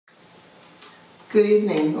Good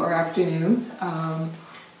evening or afternoon.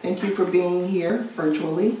 Thank you for being here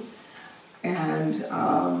virtually. And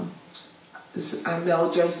I'm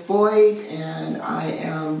Melba Boyd, and I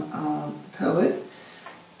am a poet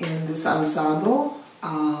in this ensemble.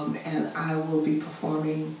 And I will be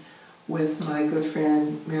performing with my good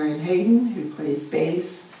friend Marion who plays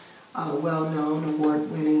bass, a well-known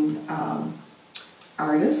award-winning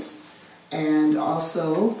artist. And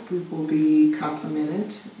also we will be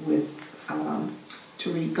complimented with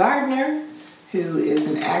Tariq Gardner, who is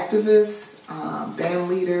an activist, band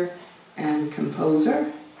leader, and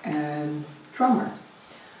composer and drummer.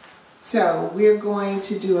 So we're going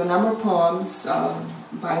to do a number of poems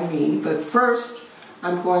by me, but first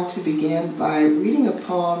I'm going to begin by reading a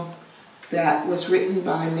poem that was written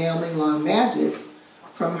by Naomi Long Magic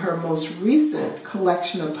from her most recent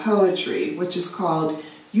collection of poetry, which is called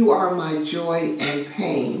You Are My Joy and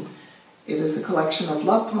Pain. It is a collection of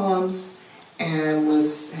love poems and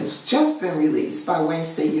has just been released by Wayne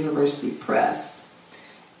State University Press.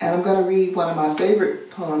 And I'm going to read one of my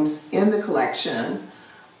favorite poems in the collection,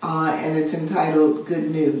 and it's entitled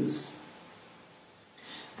Good News.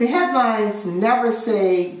 The headlines never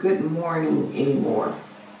say good morning anymore.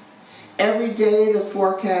 Every day the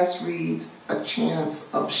forecast reads a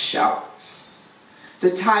chance of showers.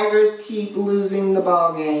 The Tigers keep losing the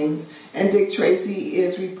ball games, and Dick Tracy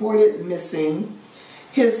is reported missing.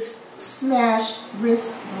 His smashed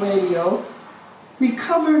wrist radio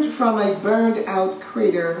recovered from a burned out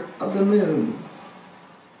crater of the moon.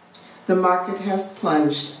 The market has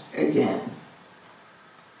plunged again.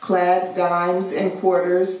 Clad dimes and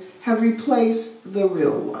quarters have replaced the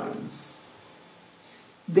real ones.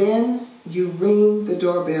 Then you ring the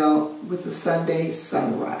doorbell with the Sunday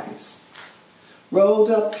sunrise, rolled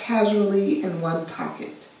up casually in one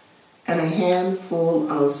pocket, and a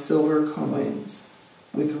handful of silver coins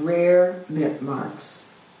with rare mint marks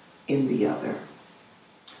in the other.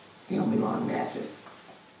 Naomi Long Magic.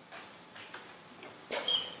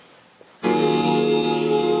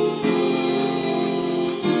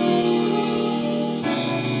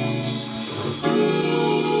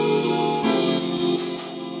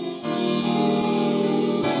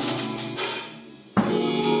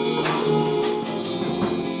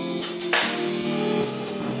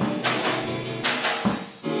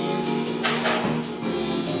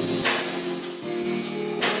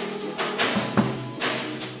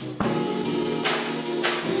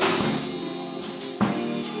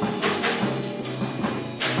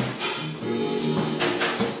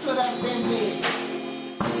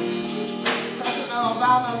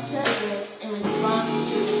 Obama said this in response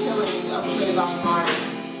to the killing of Marion,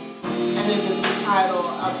 and it is the title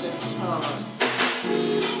of this poem.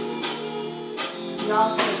 He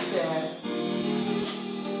also said,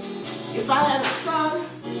 if I had a son,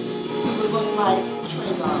 he would look like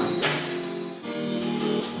Trayvon.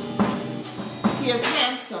 He is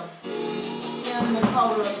handsome, skin the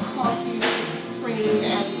color of coffee, cream,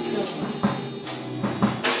 and cinnamon.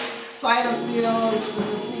 Slight of build with a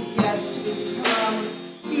physique yet to become,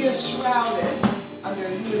 he is shrouded under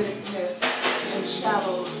muted mist and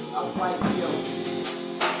shadows of white guilt.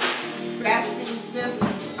 Grasping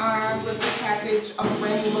fists armed with a package of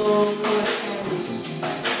rainbow-colored candy,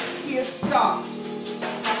 he is stalked,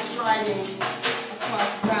 striding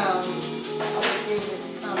across grounds of a gated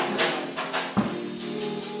compound.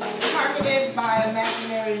 Targeted by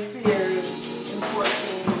imaginary fears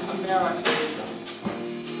enforcing Americanism.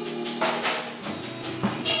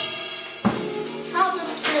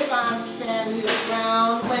 Stand his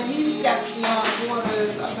ground when he steps beyond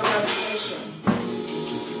borders of the reservation?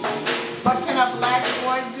 What can a black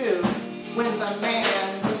boy do when the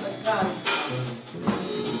man with the gun comes?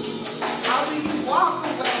 How do you walk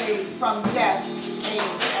away from death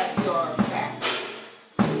aimed at your back?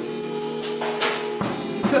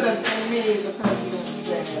 It could have been me, the president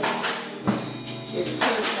said. It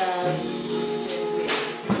could have been me.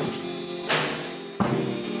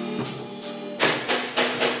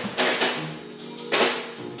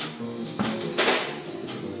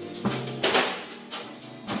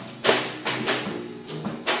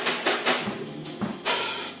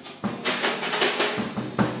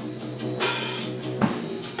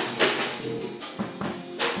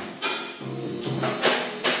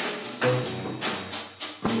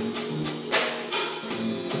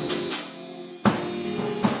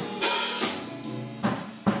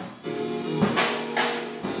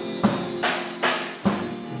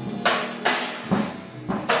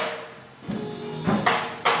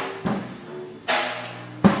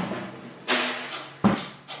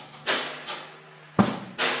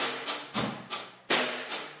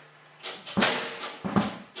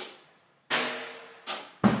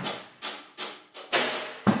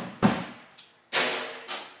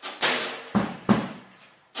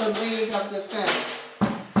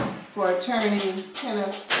 attorney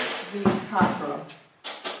Kenneth V. Cockrell.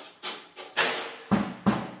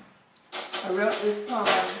 I wrote this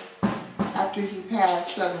poem after he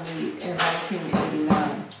passed suddenly in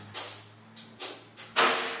 1989.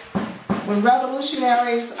 When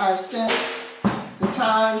revolutionaries are sent, the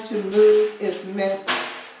time to move is meant.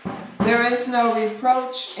 There is no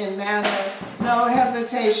reproach in manner, no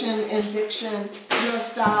hesitation in diction. Your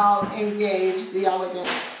style engage the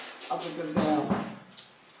elegance of the gazelle.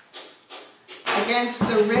 Against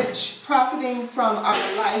the rich profiting from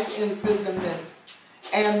our life imprisonment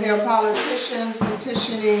and their politicians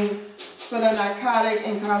petitioning for the narcotic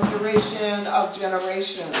incarceration of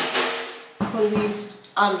generations, policed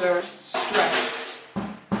under stress.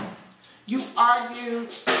 You argue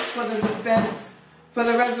for the defense, for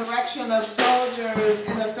the resurrection of soldiers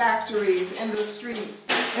in the factories, in the streets,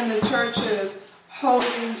 in the churches,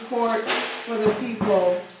 holding court for the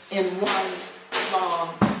people in one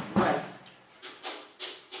long breath.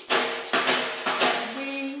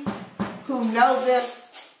 We who know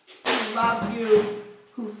this, who love you,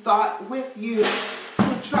 who thought with you,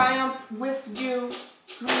 who triumphed with you,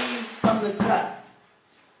 breathe from the gut.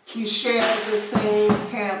 We share the same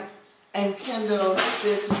camp and kindle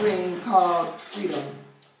this dream called freedom.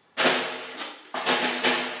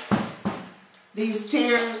 These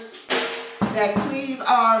tears that cleave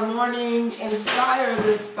our mourning inspire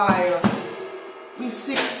this fire. We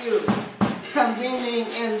see you convening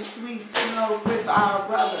in sweet smoke with our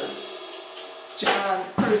brothers, John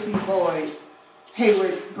Percy Boyd,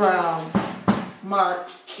 Hayward Brown, Mark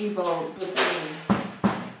Evo Bethune,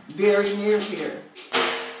 very near here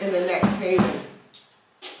in the next haven,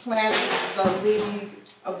 planting the League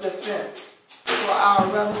of Defense for our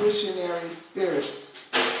revolutionary spirits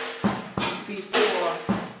before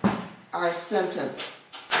our sentence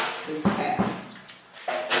is passed.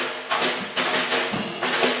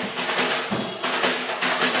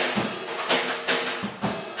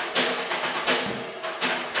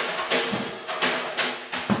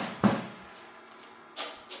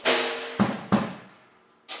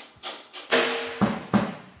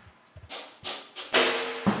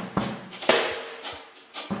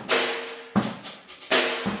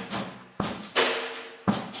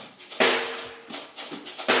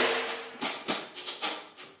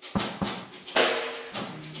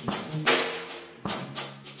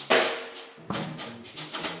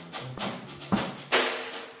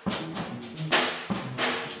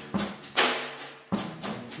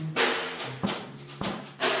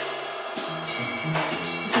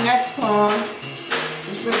 The next poem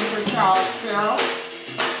is written for Charles Farrell,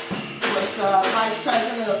 who was the Vice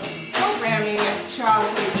President of Programming at the Charles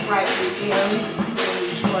H. Wright Museum in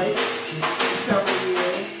Detroit for several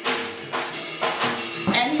years.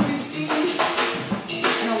 And he received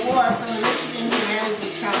an award from the Michigan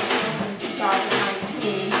Humanities Council in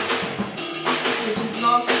 2019, which is the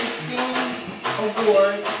most esteemed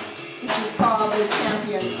award, which is called the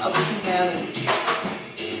Champion of the Humanities.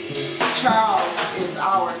 Charles is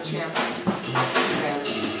our champion of the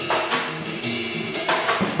humanities.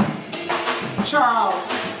 Charles,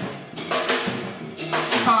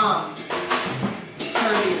 calm,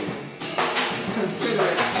 courteous,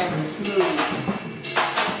 considerate, and smooth.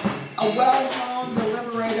 A well-honed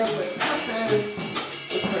deliberator with purpose,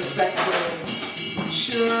 with perspective,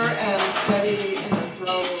 sure and steady in the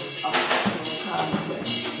throes of cultural conflict.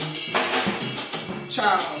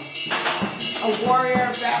 Charles, a warrior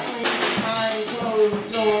battling behind closed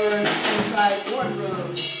doors inside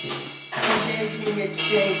boardrooms, engaging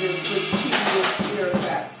exchanges with tedious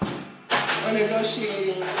bureaucrats, or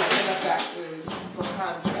negotiating with benefactors for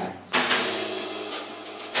contracts.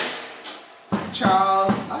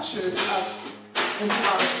 Charles ushers us into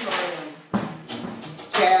auditorium.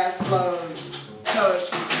 Jazz flows,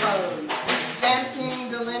 poetry flows, dancing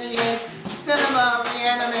delineates, cinema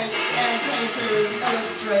reanimates, and painters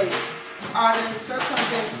illustrate. Artists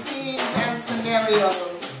circumvent scenes and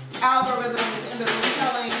scenarios, algorithms in the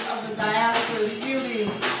retelling of the diaspora's beauty,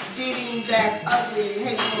 beating back ugly,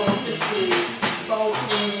 hateful histories,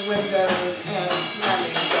 bolting windows and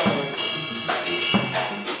slamming doors.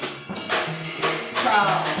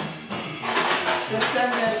 Charles,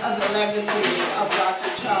 descendant of the legacy of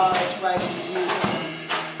Dr. Charles Wright's music,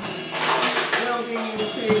 wielding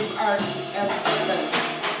creative arts as weapons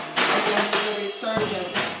against the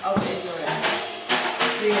resurgence of ignorance,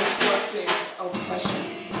 reinforcing oppression.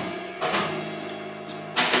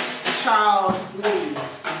 Charles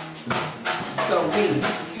bleeds, so we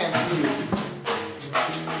can bleed.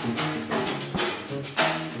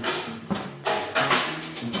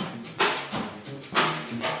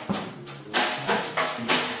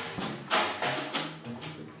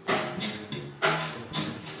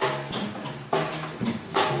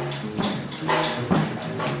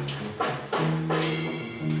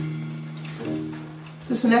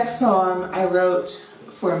 This next poem I wrote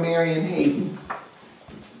for Marion Hayden,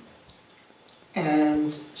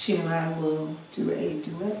 and she and I will do a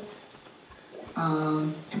duet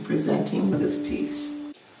in presenting this piece.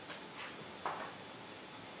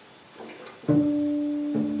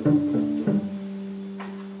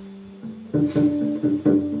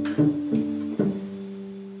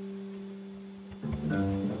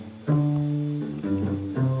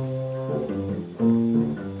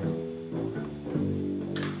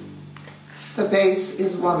 The bass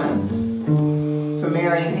is Woman for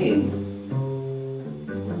Marion Hayden.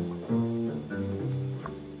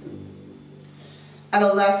 At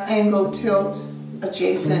a left angle tilt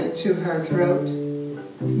adjacent to her throat,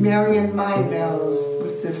 Marion mind melds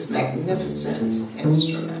with this magnificent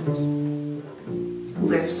instrument.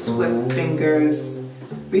 Lifts swift fingers,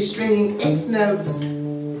 restringing eighth notes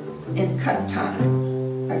in cut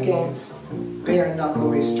time against bare knuckle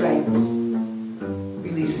restraints,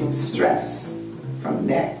 releasing stress from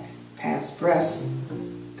neck past breast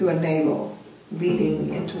through a navel,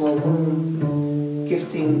 leading into a womb,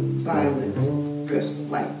 gifting violet drifts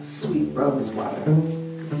like sweet rose water,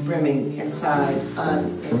 brimming inside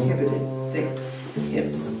uninhibited thick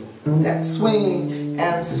hips that swing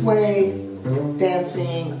and sway,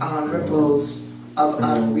 dancing on ripples of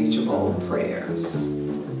unreachable prayers.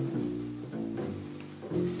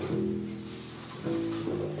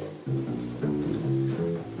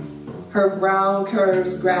 Her brown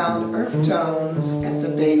curves ground earth tones at the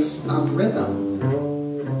base of rhythm,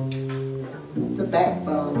 the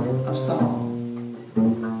backbone of song.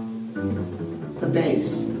 The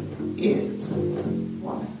bass is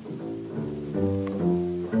woman.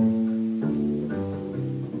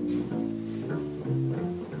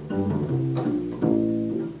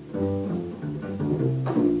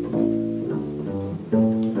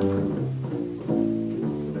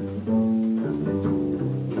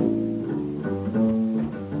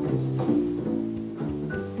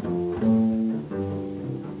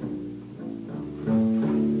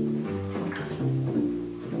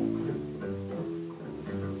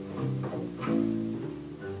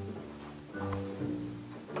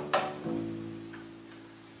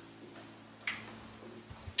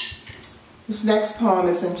 This next poem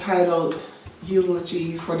is entitled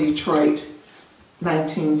Eulogy for Detroit,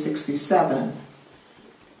 1967.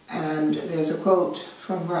 And there's a quote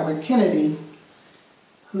from Robert Kennedy,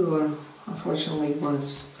 who unfortunately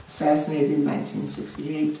was assassinated in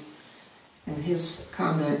 1968. And his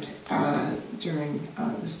comment during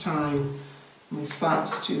this time in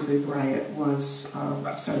response to the riot was,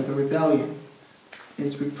 the rebellion,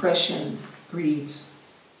 is repression breeds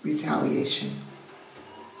retaliation.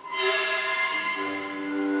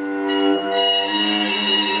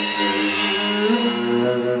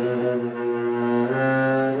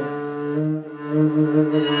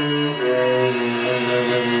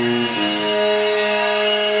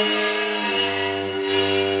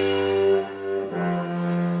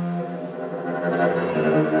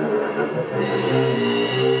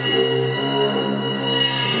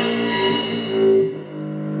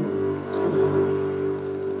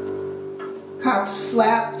 Cops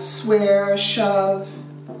slap, swear, shove,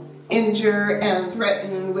 injure, and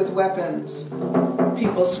threaten with weapons.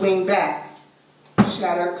 People swing back,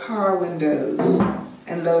 shatter car windows,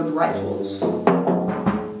 and load rifles.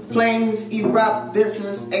 Flames erupt,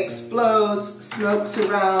 business explodes, smoke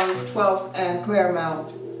surrounds 12th and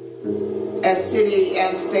Claremont. As city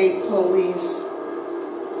and state police,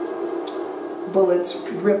 bullets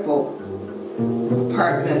ripple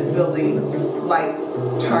apartment buildings like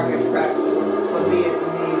target practice for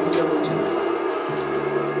Vietnamese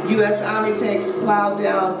villages. U.S. Army tanks plow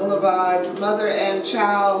down boulevards, mother and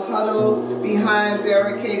child huddle behind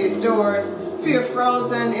barricaded doors, fear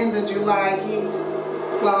frozen in the July heat,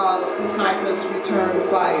 while snipers return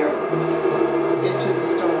fire into the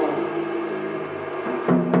storm.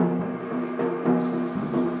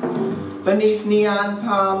 Beneath neon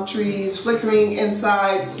palm trees, flickering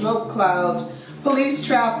inside smoke clouds, police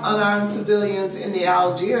trap unarmed civilians in the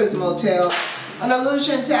Algiers motel, an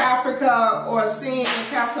allusion to Africa or a scene in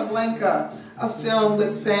Casablanca, a film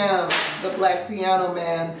with Sam, the black piano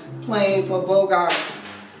man, playing for Bogart,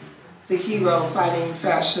 the hero fighting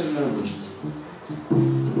fascism.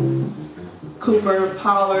 Cooper,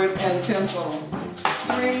 Pollard, and Temple,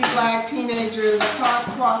 three black teenagers caught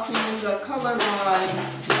crossing the color line,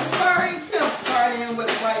 aspiring pimps partying with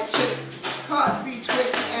white chicks, caught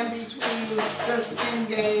betwixt and between the skin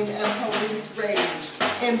game and police rage,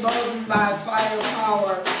 emboldened by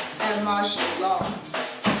firepower and martial law.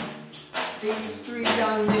 These three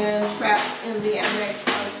young men trapped in the annex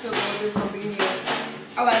of civil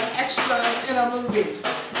disobedience are like extras in a movie,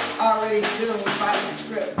 already doomed by the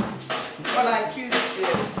script. Or like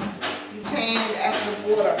fugitives, detained at the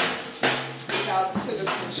border without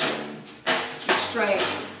citizenship, restrained,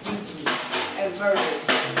 beaten, and murdered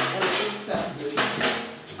in the recesses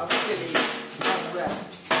of city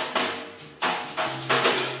unrest.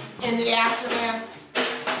 In the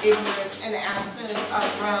aftermath, ignorant and absent of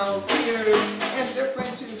brown peers,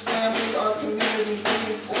 indifferent to family or community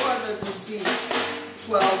grief or the deceased,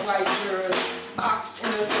 12 white jurors boxed in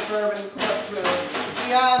a suburban courtroom,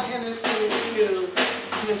 beyond inner city view,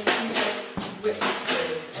 dismiss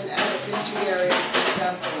witnesses and evidentiary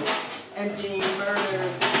examples, and deem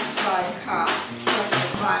murders by cop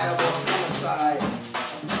justifiable homicide.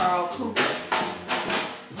 Carl Cooper,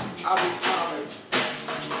 Aubrey Pollard,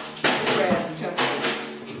 Fred Temple,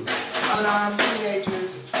 unarmed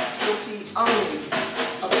teenagers guilty only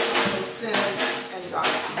of criminal sin and dark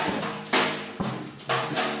sin.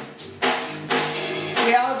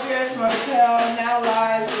 The Algiers Motel now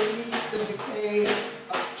lies beneath the decay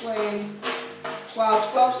of clay, while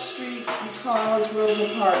 12th Street recalls Rosa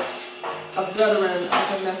Parks, a veteran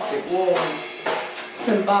of domestic wars,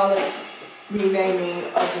 symbolic renaming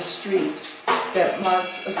of the street that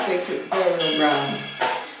marks a sacred burial ground,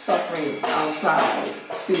 suffering outside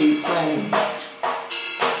city planning.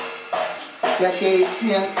 Decades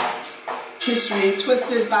hence, history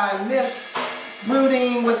twisted by myths,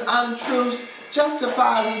 brooding with untruths,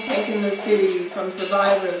 justify retaking the city from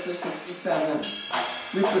survivors of '67,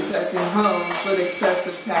 repossessing homes with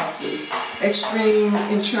excessive taxes, extreme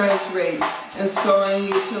insurance rates, and soaring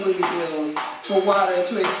utility bills, for water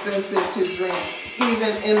too expensive to drink,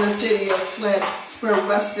 even in the city of Flint, where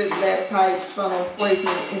rusted lead pipes funnel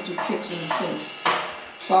poison into kitchen sinks,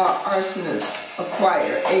 while arsonists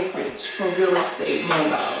acquire acreage for real estate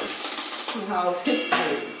moguls to house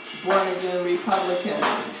hipsters, born-again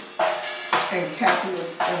Republicans, and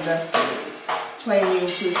capitalist investors claiming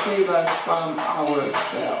to save us from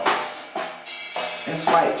ourselves as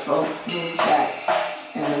white folks move back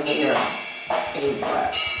and the mayor ain't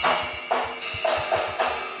black.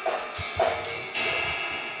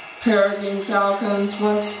 Peregrine falcons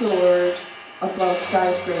once soared above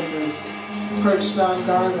skyscrapers, perched on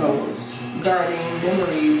gargoyles, guarding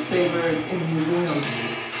memories savored in museums,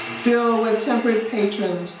 filled with temperate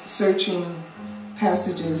patrons searching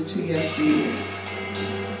passages to yesteryears.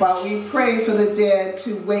 While we pray for the dead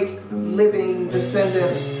to wake living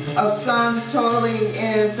descendants of sons toiling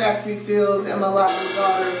in factory fields and mulatto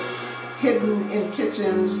daughters hidden in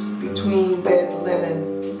kitchens between bed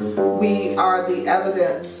linen, we are the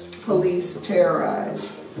evidence police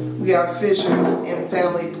terrorize. We are fissures in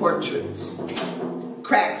family portraits,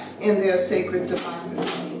 cracks in their sacred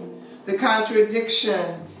democracy, the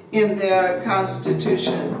contradiction in their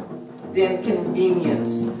constitution, the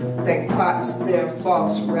inconvenience that clots their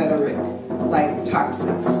false rhetoric like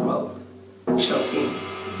toxic smoke, choking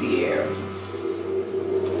the air.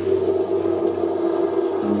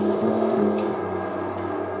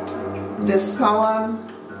 This poem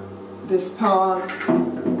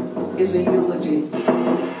is a eulogy,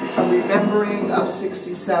 a remembering of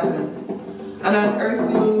 '67, an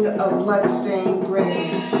unearthing of blood-stained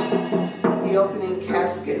graves, reopening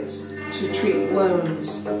caskets to treat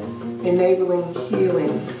wounds, enabling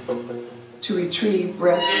healing, to retrieve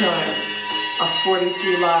breath currents of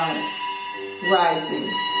 43 lives, rising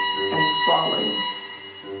and falling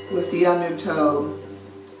with the undertow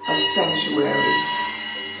of sanctuary,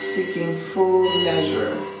 seeking full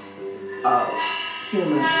measure of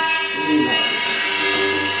human remains.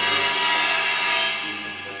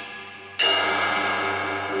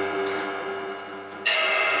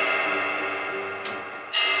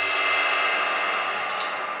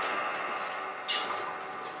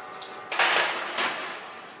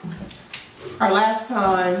 Our last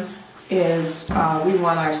poem is We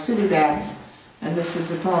Want Our City Back, and this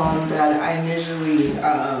is a poem that I initially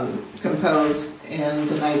composed in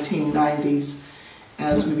the 1990s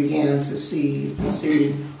as we began to see the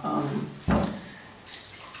city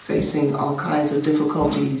facing all kinds of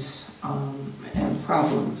difficulties and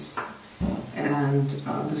problems. And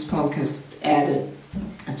this poem has added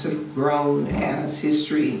and sort of grown as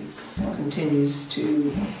history continues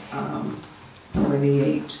to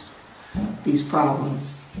delineate these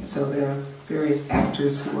problems. So there are various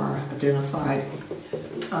actors who are identified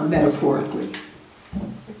metaphorically.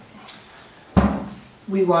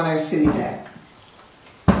 We want our city back.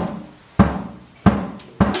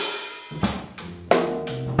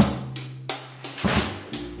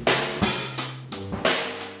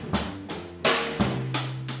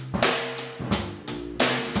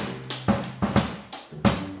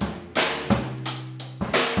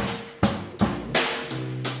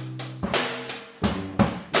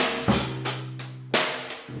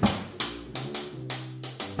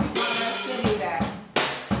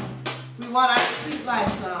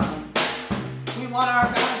 lights on. We want our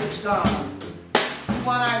garbage gone. We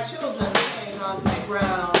want our children playing on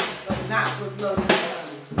playgrounds, but not with loaded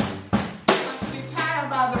guns. We want to retire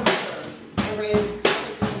by the river and raise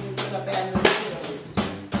chickens in abandoned fields.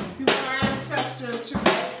 We want our ancestors to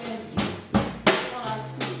rest in peace. We want our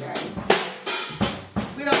city back.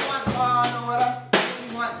 We don't want law and order.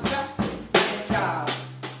 We want justice and jobs.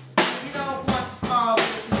 We don't want small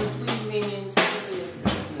business. We mean serious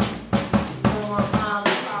business. No more mom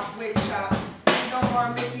and pop wig shops. No more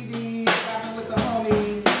Mickey D's rapping with the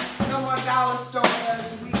homies. No more dollar stores.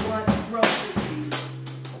 We want groceries.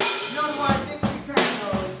 No more Dixie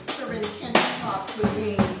Colonels serving Kentucky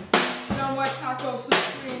cuisine. No more taco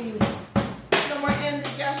supremes. No more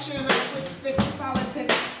indigestion or quick fix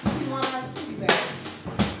politics. We want our city back.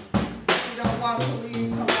 We don't want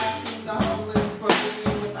police harassing the homeless for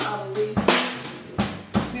being without a lease.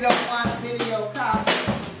 We don't want video cops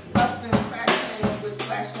busting crack cans with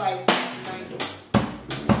flashlights at night.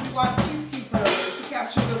 We want peacekeepers to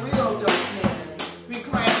capture the real dope men,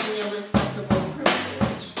 reclaiming their respectable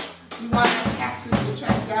privilege. We want our taxes to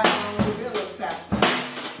track down the real assassins.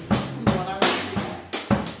 We want our city back.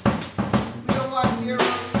 We don't want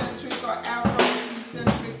Eurocentric or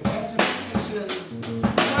Afro-centric educations. We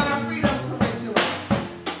want our freedom curriculum.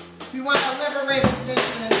 We want a liberated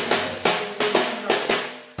vision and history.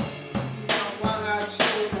 We don't want our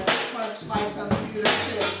children punched like computer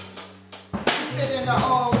chips to fit in the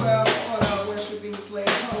old world order, worshiping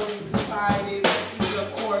slave-holding societies and eat of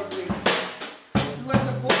orgies. We want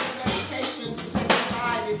the Board of Education to take a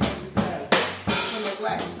lie detector test for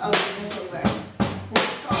neglect of the intellect. We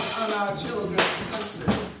talk on our children's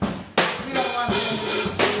senses. We don't want them to be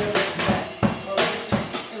delivered sex or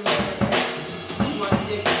rejects in their head. We want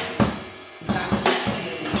dignity, not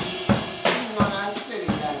stupidity. We want our city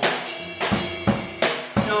back.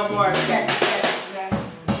 No more sex, mess.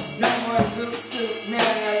 No more zoot suit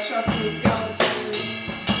men or trucking skeletons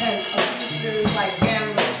and abusers like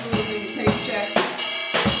gamblers losing paychecks.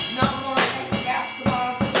 No more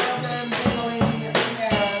ex-basketball suburban bingling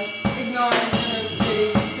millionaires ignoring inner city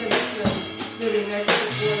citizens living next to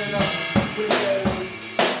boarded up windows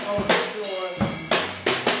and open doors.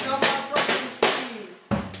 No more broken trees.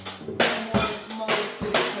 No more motor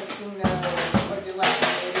city casinos or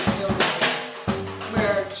dilapidated buildings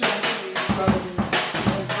where junkies, rodents,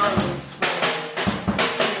 and vermin square.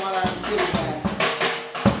 We want our city back.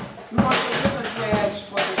 We want the river dredge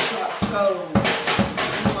for the truck souls.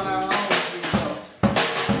 We want our homes rebuilt.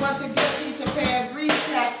 We want the guilty to pay a grease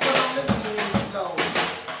tax for the living we stole.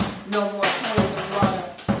 No more cold and water.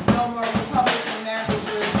 No more Republican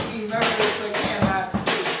managers we murdered but cannot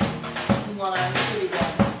see. We want our city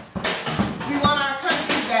back. We want our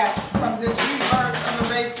country back from this rebirth of a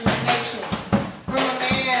racist nation. From a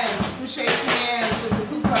man who shakes hands with the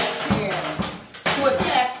Ku Klux Klan, who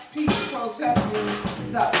attacks peace protesting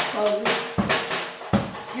the police.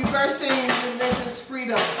 Reversing religious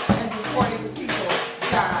freedom and deporting the people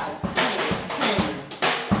God came.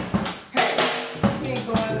 Hey, we ain't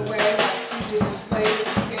going away like fugitive slaves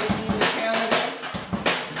escaping to Canada.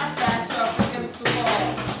 Our backs are up against the wall.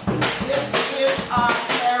 This is our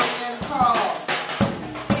clarion call.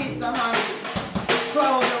 Feed the hungry,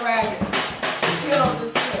 clothe the ragged, heal the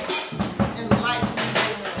sick, enlighten the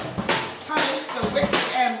ignorant, punish the wicked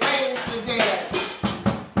and raise the dead.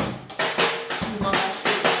 We want our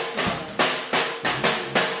street lights on.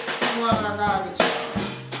 We want our garbage gone.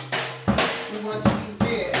 We want to be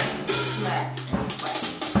red, black, and white.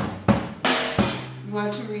 We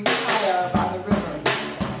want to retire by the river.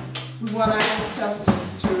 We want our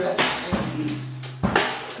ancestors to rest in peace.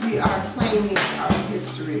 We are claiming our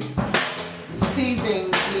history, seizing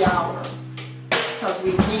the hour, because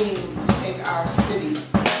we mean to take our city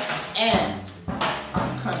and our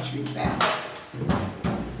country back.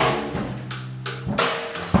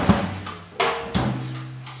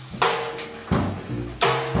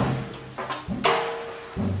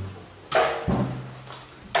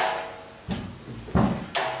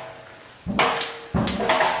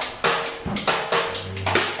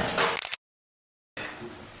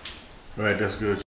 All right, that's good.